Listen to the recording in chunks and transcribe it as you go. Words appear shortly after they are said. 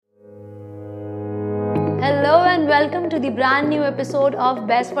and welcome to the brand new episode of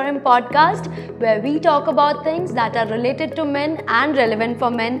Best for Him podcast, where we talk about things that are related to men and relevant for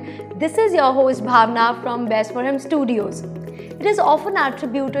men. This is your host Bhavna from Best for Him Studios. It is often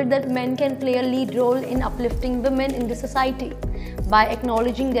attributed that men can play a lead role in uplifting women in the society by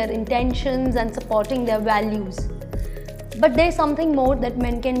acknowledging their intentions and supporting their values. But there is something more that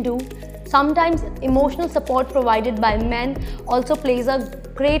men can do. Sometimes emotional support provided by men also plays a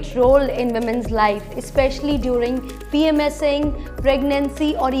great role in women's life, especially during PMSing,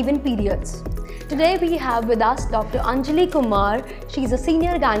 pregnancy or even periods. Today we have with us Dr. Anjali Kumar. She's a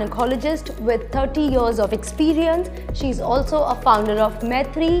senior gynecologist with 30 years of experience. She's also a founder of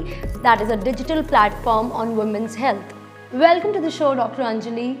Maitri, that is a digital platform on women's health. Welcome to the show, Dr.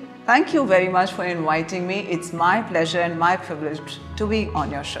 Anjali. Thank you very much for inviting me. It's my pleasure and my privilege to be on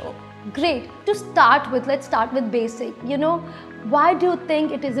your show. Great. To start with, let's start with basic. Why do you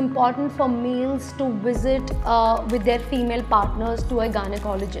think it is important for males to visit with their female partners to a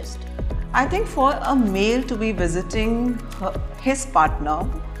gynecologist? I think for a male to be visiting his partner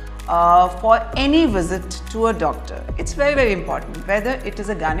for any visit to a doctor, it's very, very important. Whether it is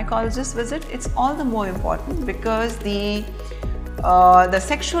a gynecologist visit, it's all the more important because the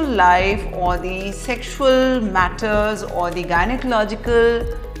sexual life or the sexual matters or the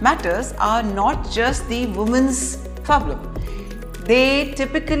gynecological matters are not just the woman's problem. They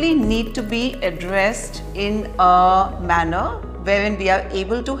typically need to be addressed in a manner wherein we are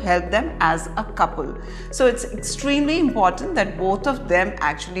able to help them as a couple. So it's extremely important that both of them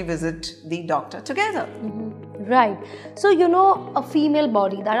actually visit the doctor together. Right. So, a female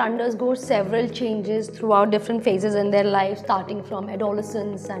body that undergoes several changes throughout different phases in their life, starting from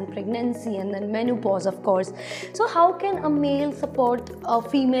adolescence and pregnancy and then menopause, of course. So, how can a male support a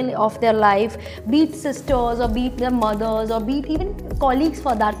female of their life, be it sisters or be it their mothers or be it even colleagues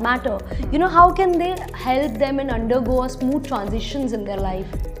for that matter? How can they help them and undergo a smooth transitions in their life?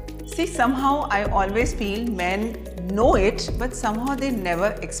 See, somehow I always feel men know it, but somehow they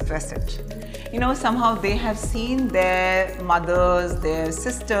never express it. Somehow they have seen their mothers, their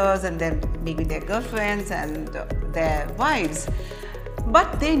sisters, and then maybe their girlfriends and their wives.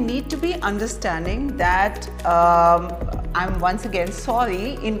 But they need to be understanding that I'm once again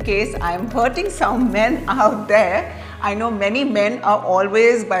sorry in case I'm hurting some men out there. I know many men are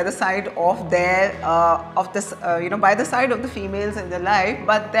always by the side of their by the side of the females in their life,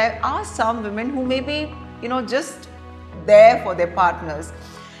 but there are some women who may be just there for their partners.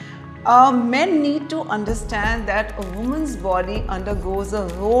 Men need to understand that a woman's body undergoes a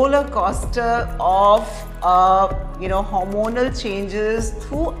roller coaster of hormonal changes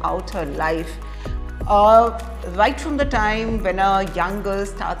throughout her life. Right from the time when a young girl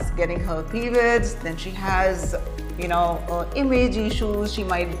starts getting her periods, then she has image issues, she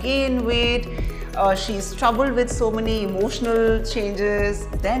might gain weight, she's troubled with so many emotional changes.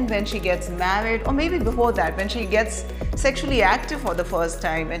 Then when she gets married, or maybe before that, when she gets sexually active for the first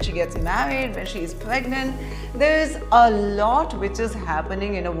time, when she gets married, when she is pregnant, there is a lot which is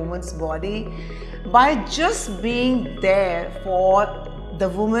happening in a woman's body. By just being there for the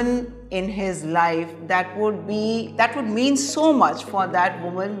woman in his life, that would mean so much for that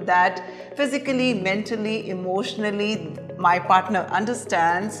woman, that physically, mentally, emotionally my partner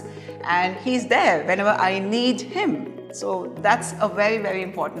understands and he's there whenever I need him. So that's a very, very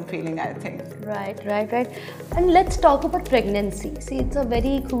important feeling, I think. Right. And let's talk about pregnancy. See, it's a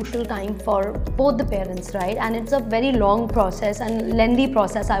very crucial time for both the parents, right? And it's a very long process and lengthy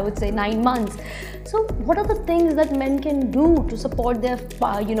process, I would say 9 months. So what are the things that men can do to support their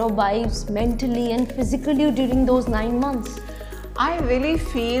wives mentally and physically during those 9 months? I really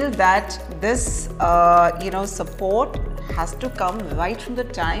feel that this support has to come right from the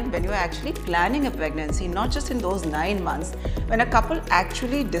time when you're actually planning a pregnancy, not just in those 9 months. When a couple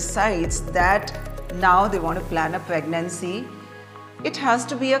actually decides that now they want to plan a pregnancy, it has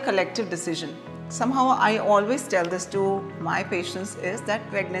to be a collective decision. Somehow I always tell this to my patients is that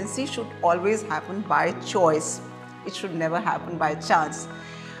pregnancy should always happen by choice. It should never happen by chance.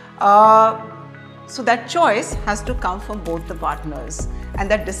 So that choice has to come from both the partners,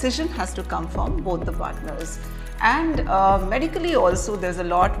 and that decision has to come from both the partners. And medically also, there's a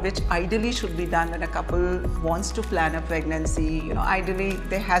lot which ideally should be done when a couple wants to plan a pregnancy. Ideally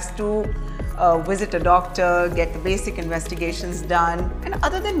they has to visit a doctor, get the basic investigations done. And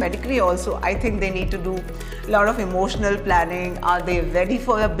other than medically also, I think they need to do a lot of emotional planning. Are they ready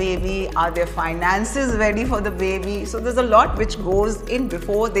for a baby? Are their finances ready for the baby? So there's a lot which goes in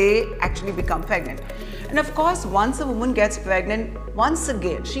before they actually become pregnant. And of course, once a woman gets pregnant, once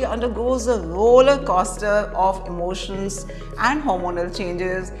again, she undergoes a roller coaster of emotions and hormonal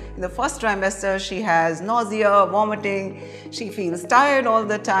changes. In the first trimester, she has nausea, vomiting, she feels tired all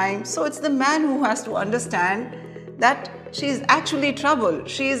the time. So it's the man who has to understand that she is actually troubled.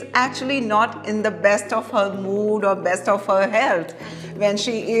 She is actually not in the best of her mood or best of her health. When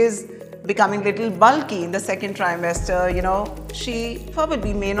she is becoming little bulky in the second trimester, she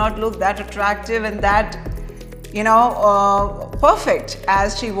probably may not look that attractive and that, perfect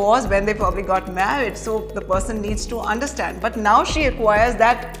as she was when they probably got married. So the person needs to understand. But now she acquires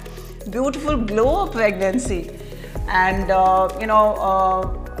that beautiful glow of pregnancy. And,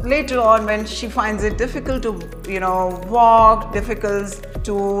 later on, when she finds it difficult to, walk, difficult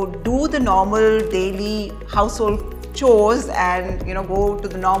to do the normal daily household chores and, go to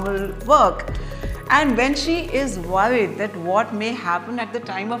the normal work. And when she is worried that what may happen at the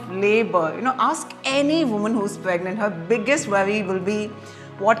time of labor, ask any woman who's pregnant, her biggest worry will be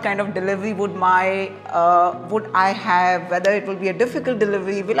what kind of delivery would I have, whether it will be a difficult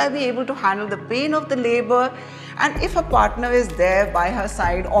delivery, will I be able to handle the pain of the labor? And if a partner is there by her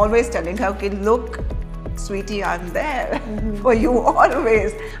side, always telling her, okay, look, sweetie, I'm there for you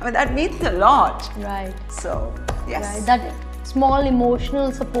always. I mean, that means a lot. Right. So, yes. Right. That small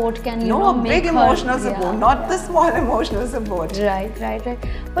emotional support can, make big emotional support, not the small emotional support. Right.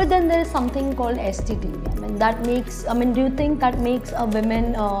 But then there is something called STD. Do you think that makes a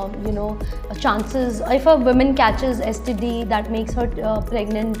woman, chances, if a woman catches STD, that makes her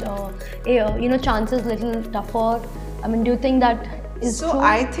pregnant, chances little tougher? Do you think that is true? So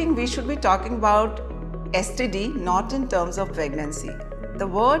I think we should be talking about STD not in terms of pregnancy. The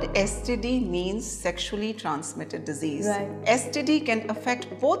word STD means sexually transmitted disease. Right. STD can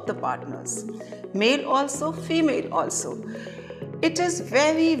affect both the partners, male also, female also. It is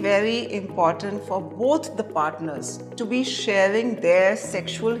very, very important for both the partners to be sharing their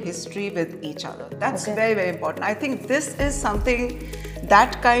sexual history with each other. That's very, very important. I think this is something,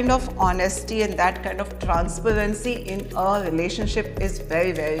 that kind of honesty and that kind of transparency in a relationship is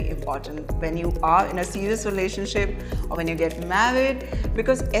very, very important when you are in a serious relationship or when you get married,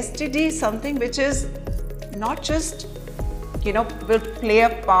 because STD is something which is not just, will play a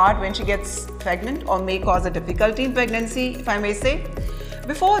part when she gets pregnant or may cause a difficulty in pregnancy, if I may say.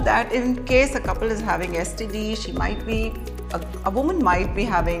 Before that, in case a couple is having STD, she might be, a woman might be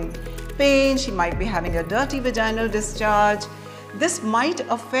having pain, she might be having a dirty vaginal discharge. This might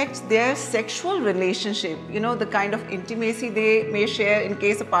affect their sexual relationship, the kind of intimacy they may share in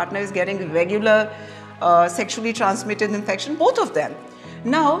case a partner is getting regular sexually transmitted infection, both of them.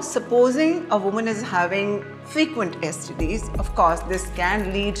 Now, supposing a woman is having frequent STDs, of course, this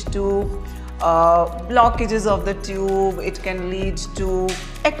can lead to blockages of the tube, it can lead to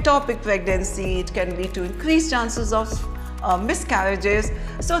ectopic pregnancy, it can lead to increased chances of miscarriages.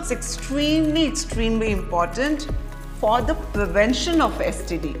 So it's extremely, extremely important for the prevention of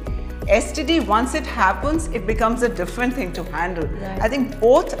STD. STD, once it happens, it becomes a different thing to handle. Right. I think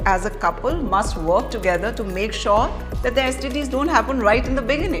both as a couple must work together to make sure that the STDs don't happen right in the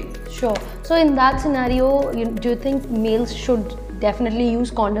beginning. Sure. So in that scenario, do you think males should definitely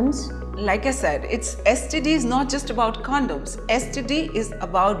use condoms? Like I said, STD is not just about condoms. STD is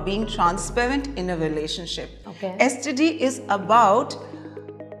about being transparent in a relationship. Okay. STD is about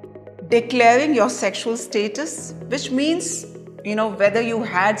declaring your sexual status, which means, whether you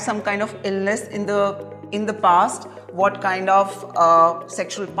had some kind of illness in the past, what kind of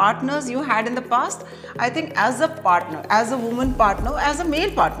sexual partners you had in the past. I think as a partner, as a woman partner, as a male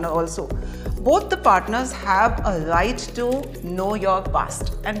partner also, both the partners have a right to know your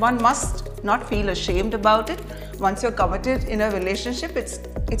past, and one must not feel ashamed about it. Once you're committed in a relationship, it's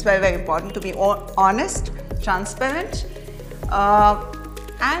very, very important to be honest, transparent,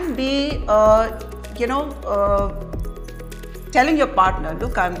 and be, telling your partner,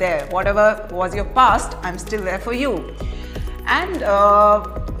 look, I'm there. Whatever was your past, I'm still there for you. And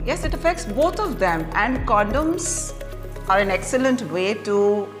yes, it affects both of them. And condoms are an excellent way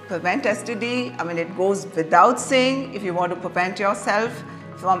to prevent STD. I mean, it goes without saying, if you want to prevent yourself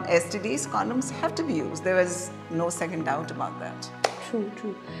from STDs, condoms have to be used. There is no second doubt about that.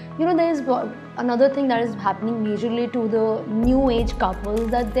 True. There is another thing that is happening majorly to the new age couples,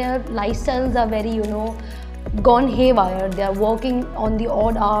 that their lifestyles are very, gone haywire. They are working on the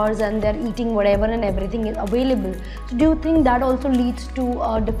odd hours and they're eating whatever and everything is available. So do you think that also leads to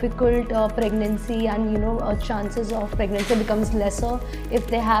a difficult pregnancy, and chances of pregnancy becomes lesser if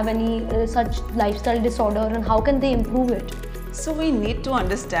they have any such lifestyle disorder, and how can they improve it? So we need to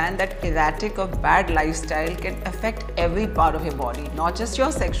understand that erratic or bad lifestyle can affect every part of your body, not just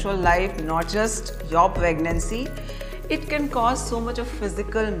your sexual life, not just your pregnancy. It can cause so much of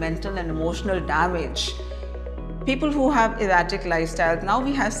physical, mental and emotional damage. People who have erratic lifestyles, now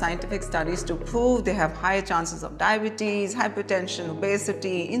we have scientific studies to prove they have higher chances of diabetes, hypertension,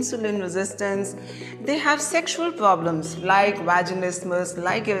 obesity, insulin resistance. They have sexual problems like vaginismus,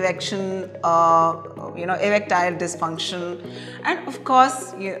 like erection, erectile dysfunction, and of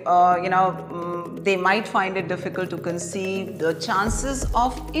course, they might find it difficult to conceive. The chances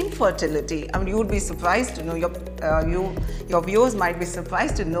of infertility. I mean, you would be surprised to know, your viewers might be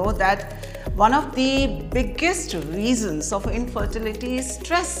surprised to know that one of the biggest reasons of infertility is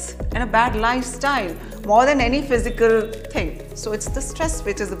stress and a bad lifestyle, more than any physical thing. So it's the stress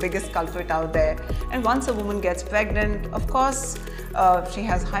which is the biggest culprit out there. And once a woman gets pregnant, of course, she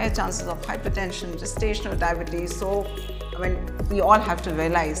has higher chances of hypertension, gestational diabetes. So, I mean, we all have to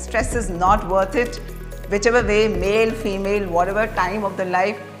realize stress is not worth it. Whichever way, male, female, whatever time of the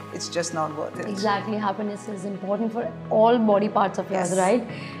life, it's just not worth it. Exactly, happiness is important for all body parts of yours, Yes. right?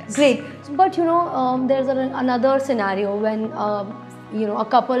 Yes. Great. But there's another scenario when a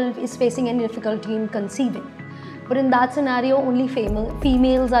couple is facing any difficulty in conceiving. But in that scenario, only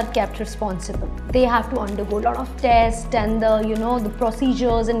females are kept responsible. They have to undergo a lot of tests and the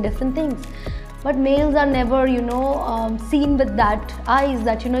procedures and different things. But males are never, seen with that eyes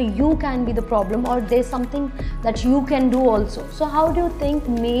that, you can be the problem or there's something that you can do also. So how do you think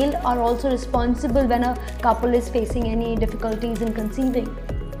male are also responsible when a couple is facing any difficulties in conceiving?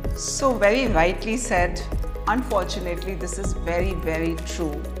 So very rightly said. Unfortunately, this is very, very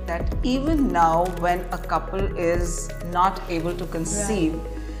true that even now when a couple is not able to conceive,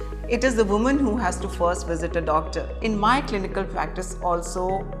 it is the woman who has to first visit a doctor. In my clinical practice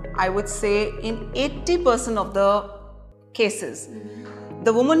also, I would say in 80% of the cases,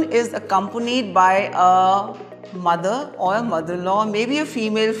 the woman is accompanied by a mother or a mother-in-law, maybe a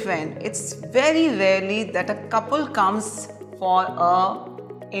female friend. It's very rarely that a couple comes for a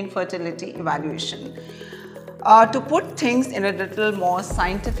infertility evaluation. To put things in a little more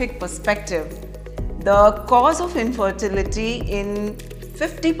scientific perspective, the cause of infertility in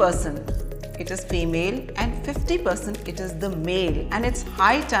 50% it is female and 50% it is the male, and it's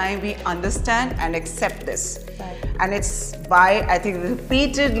high time we understand and accept this. Right. And it's by, I think,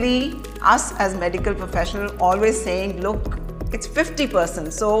 repeatedly us as medical professionals always saying, look, it's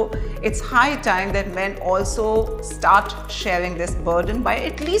 50%. So it's high time that men also start sharing this burden by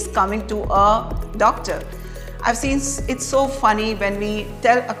at least coming to a doctor. I've seen it's so funny when we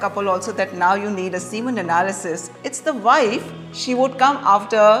tell a couple also that now you need a semen analysis. It's the wife, she would come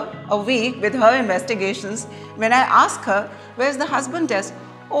after a week with her investigations. When I ask her, where's the husband test?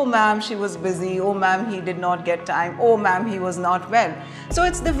 Oh ma'am, she was busy. Oh ma'am, he did not get time. Oh ma'am, he was not well. So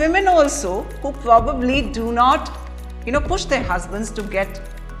it's the women also who probably do not, push their husbands to get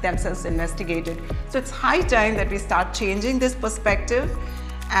themselves investigated. So it's high time that we start changing this perspective,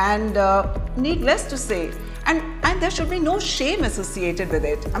 and needless to say, and there should be no shame associated with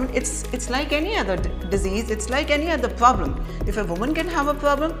it. I mean, it's like any other disease, it's like any other problem. If a woman can have a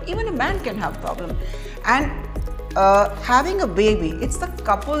problem, even a man can have a problem. And having a baby, it's the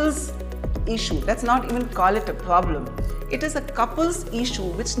couple's issue. Let's not even call it a problem. It is a couple's issue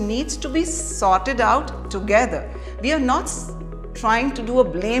which needs to be sorted out together. We are not trying to do a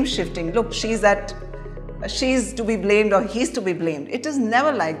blame shifting. Look, she's to be blamed or he's to be blamed. It is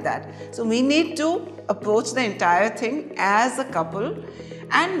never like that. So we need to approach the entire thing as a couple,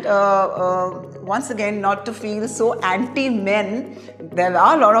 and once again, not to feel so anti-men. There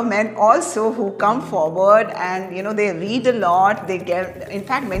are a lot of men also who come forward and they read a lot. They get, in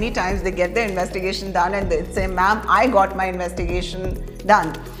fact, many times they get their investigation done and they say, ma'am, I got my investigation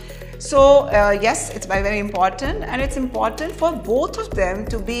done. So yes, it's very important, and it's important for both of them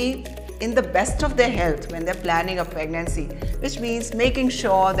to be in the best of their health when they're planning a pregnancy, which means making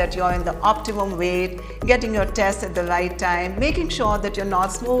sure that you're in the optimum weight, getting your tests at the right time, making sure that you're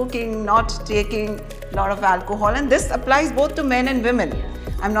not smoking, not taking a lot of alcohol. And this applies both to men and women.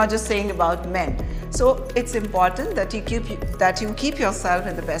 I'm not just saying about men. So it's important that you keep yourself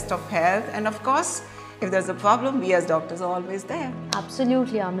in the best of health. And of course, if there's a problem, we as doctors are always there.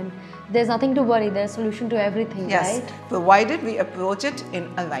 Absolutely, Amin. There's nothing to worry. There's a solution to everything, yes, right? Provided we approach it in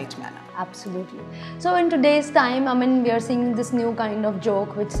a right manner. Absolutely. So in today's time, we are seeing this new kind of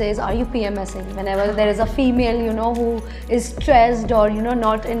joke which says, are you PMSing? Whenever there is a female, who is stressed or,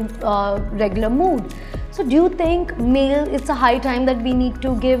 not in regular mood. So do you think it's a high time that we need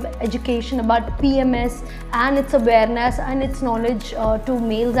to give education about PMS and its awareness and its knowledge to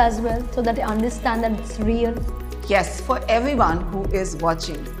males as well, so that they understand that it's real? yes, for everyone who is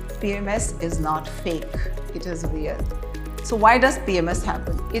watching, PMS is not fake, it is real. So why does PMS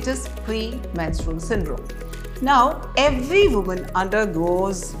happen? It is premenstrual syndrome. Now, every woman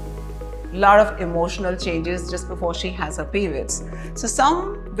undergoes a lot of emotional changes just before she has her periods. So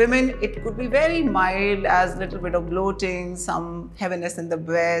some women, it could be very mild, as little bit of bloating, some heaviness in the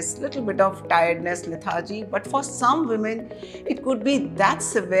breast, little bit of tiredness, lethargy. But for some women, it could be that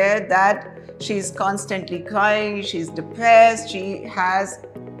severe that she's constantly crying, she's depressed, she has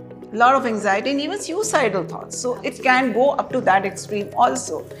a lot of anxiety and even suicidal thoughts. So it can go up to that extreme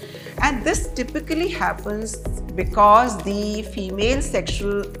also. And this typically happens because the female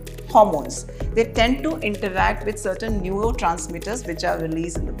sexual hormones, they tend to interact with certain neurotransmitters which are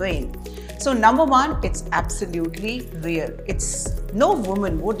released in the brain. So number one, it's absolutely real. No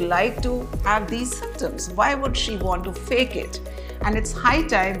woman would like to have these symptoms. Why would she want to fake it? And it's high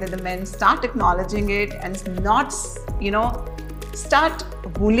time that the men start acknowledging it and not, start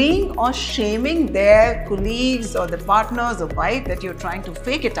bullying or shaming their colleagues or the partners or wife that you're trying to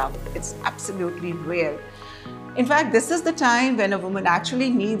fake it up. It's absolutely real. In fact, this is the time when a woman actually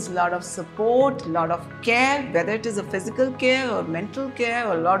needs a lot of support, a lot of care, whether it is a physical care or mental care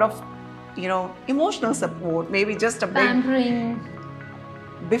or a lot of, emotional support, maybe just a big pampering.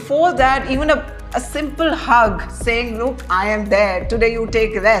 Before that, even a simple hug saying, look, I am there. Today you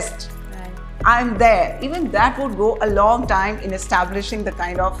take rest. I'm there. Even that would go a long time in establishing the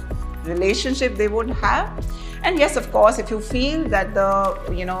kind of relationship they would have. And yes, of course, if you feel that the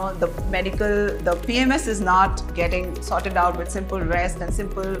PMS is not getting sorted out with simple rest and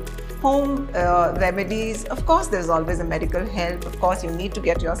simple home remedies, of course, there's always a medical help. Of course, you need to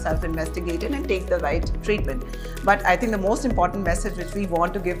get yourself investigated and take the right treatment. But I think the most important message which we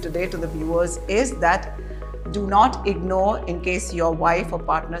want to give today to the viewers is that do not ignore in case your wife or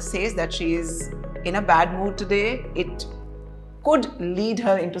partner says that she is in a bad mood today. It could lead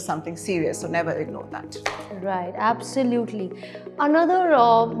her into something serious, so never ignore that. Right, absolutely. Another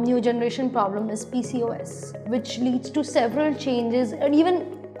new generation problem is PCOS, which leads to several changes, and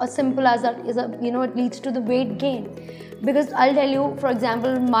even as simple as that is it leads to the weight gain. Because I'll tell you, for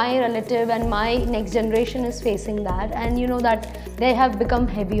example, my relative and my next generation is facing that, and that they have become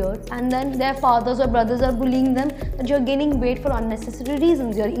heavier, and then their fathers or brothers are bullying them that you're gaining weight for unnecessary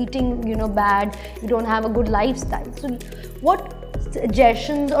reasons. You're eating, bad, you don't have a good lifestyle. So what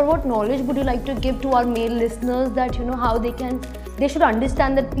suggestions or what knowledge would you like to give to our male listeners that, how they should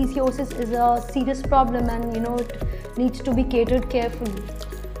understand that PCOS is a serious problem and, it needs to be catered carefully?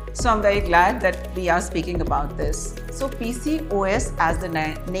 So I'm very glad that we are speaking about this. So PCOS, as the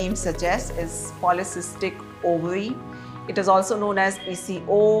name suggests, is polycystic ovary. It is also known as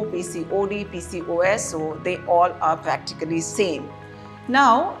PCO, PCOD, PCOS, so they all are practically same.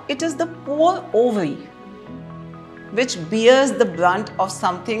 Now, it is the poor ovary which bears the brunt of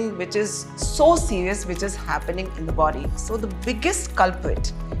something which is so serious which is happening in the body. So the biggest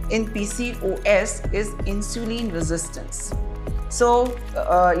culprit in PCOS is insulin resistance. So,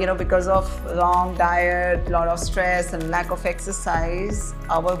 because of wrong diet, lot of stress and lack of exercise,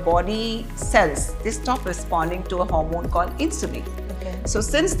 our body cells, they stop responding to a hormone called insulin. Okay. So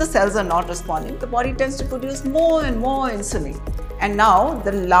since the cells are not responding, the body tends to produce more and more insulin. And now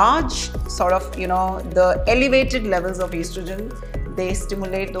the large the elevated levels of estrogen, they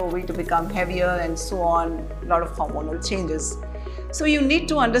stimulate the ovary to become heavier and so on, a lot of hormonal changes. So you need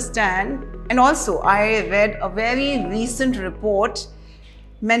to understand, and also I read a very recent report,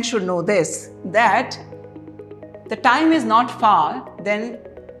 men should know this, that the time is not far then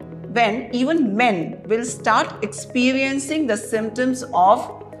when even men will start experiencing the symptoms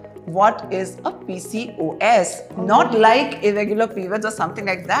of what is a PCOS, not like irregular periods or something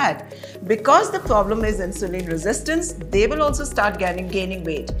like that. Because the problem is insulin resistance, they will also start gaining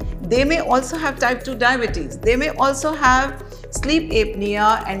weight. They may also have type 2 diabetes. They may also have sleep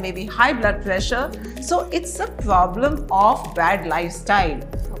apnea and maybe high blood pressure. So it's a problem of bad lifestyle.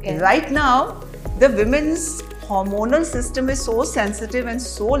 Okay. Right now, the women's hormonal system is so sensitive and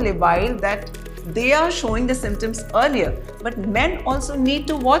so labile that they are showing the symptoms earlier. But men also need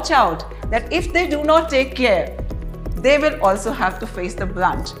to watch out that if they do not take care, they will also have to face the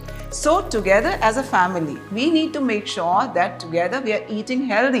brunt. So together as a family, we need to make sure that together we are eating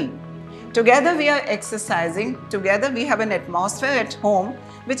healthy. Together we are exercising. Together we have an atmosphere at home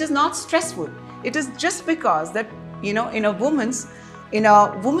which is not stressful. It is just because that, in a woman's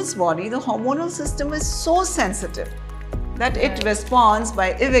body, the hormonal system is so sensitive that it responds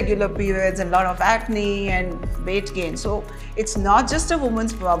by irregular periods and a lot of acne and weight gain. So it's not just a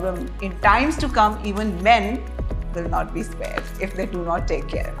woman's problem. In times to come, even men will not be spared if they do not take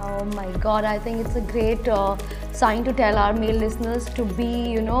care. Oh my God, I think it's a great sign to tell our male listeners to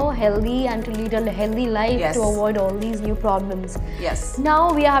be, healthy and to lead a healthy life, Yes. to avoid all these new problems. Yes.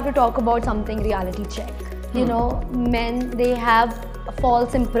 Now we have to talk about something reality check. Men, they have a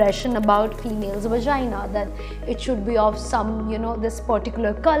false impression about females' vagina, that it should be of some, this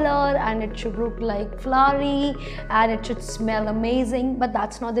particular color, and it should look like flowery, and it should smell amazing, but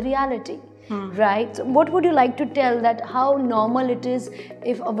that's not the reality. Right? So what would you like to tell that how normal it is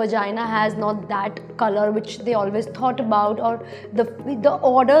if a vagina has not that color which they always thought about, or the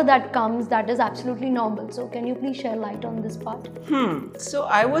order that comes, that is absolutely normal. So can you please share light on this part? So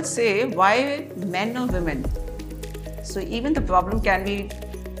I would say, why men or women? So even the problem can be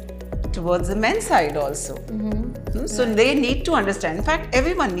towards the men's side also. So they need to understand. In fact,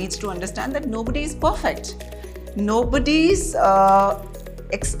 everyone needs to understand that nobody is perfect. Nobody's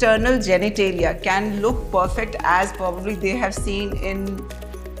external genitalia can look perfect as probably they have seen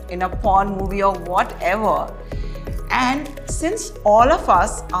in a porn movie or whatever. And since all of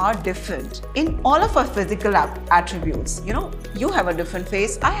us are different in all of our physical attributes, you have a different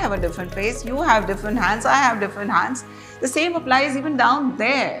face, I have a different face, you have different hands, I have different hands. The same applies even down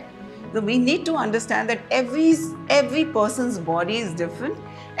there. So we need to understand that every person's body is different,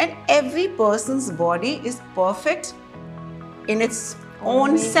 and every person's body is perfect in its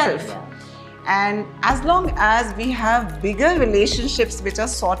own self. Yeah. And as long as we have bigger relationships which are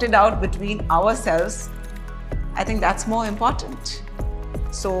sorted out between ourselves, I think that's more important.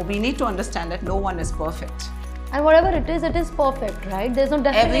 So we need to understand that no one is perfect. And whatever it is perfect, right? There's no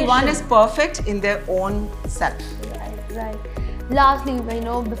definition. Everyone is perfect in their own self. Right. Lastly,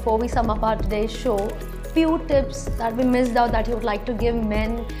 before we sum up our today's show, few tips that we missed out that you would like to give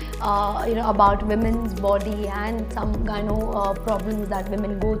men, about women's body and some problems that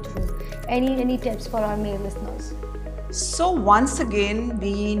women go through. Any tips for our male listeners? So once again,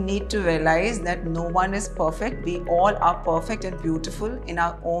 we need to realize that no one is perfect. We all are perfect and beautiful in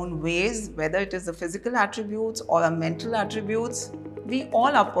our own ways, whether it is the physical attributes or our mental attributes. We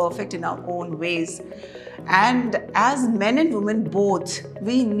all are perfect in our own ways. And as men and women both,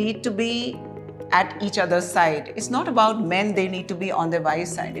 we need to be at each other's side. It's not about men, they need to be on their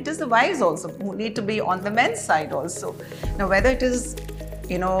wives' side. It is the wives also who need to be on the men's side also. Now, whether it is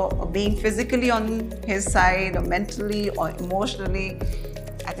being physically on his side or mentally or emotionally,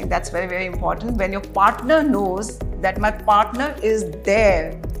 I think that's very, very important. When your partner knows that my partner is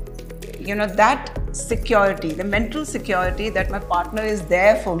there, that security, the mental security that my partner is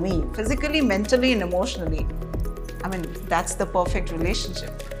there for me, physically, mentally and emotionally, that's the perfect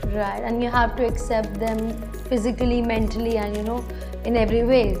relationship. Right, and you have to accept them physically, mentally, and in every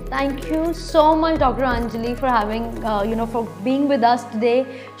way. Thank you so much, Dr. Anjali, for having, for being with us today,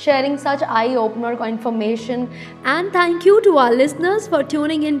 sharing such eye-opener information. And thank you to our listeners for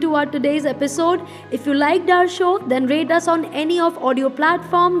tuning into our today's episode. If you liked our show, then rate us on any of audio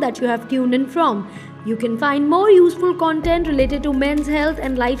platform that you have tuned in from. You can find more useful content related to men's health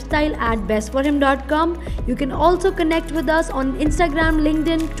and lifestyle at bestforhim.com. You can also connect with us on Instagram,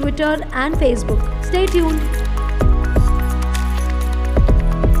 LinkedIn, Twitter, and Facebook. Stay tuned.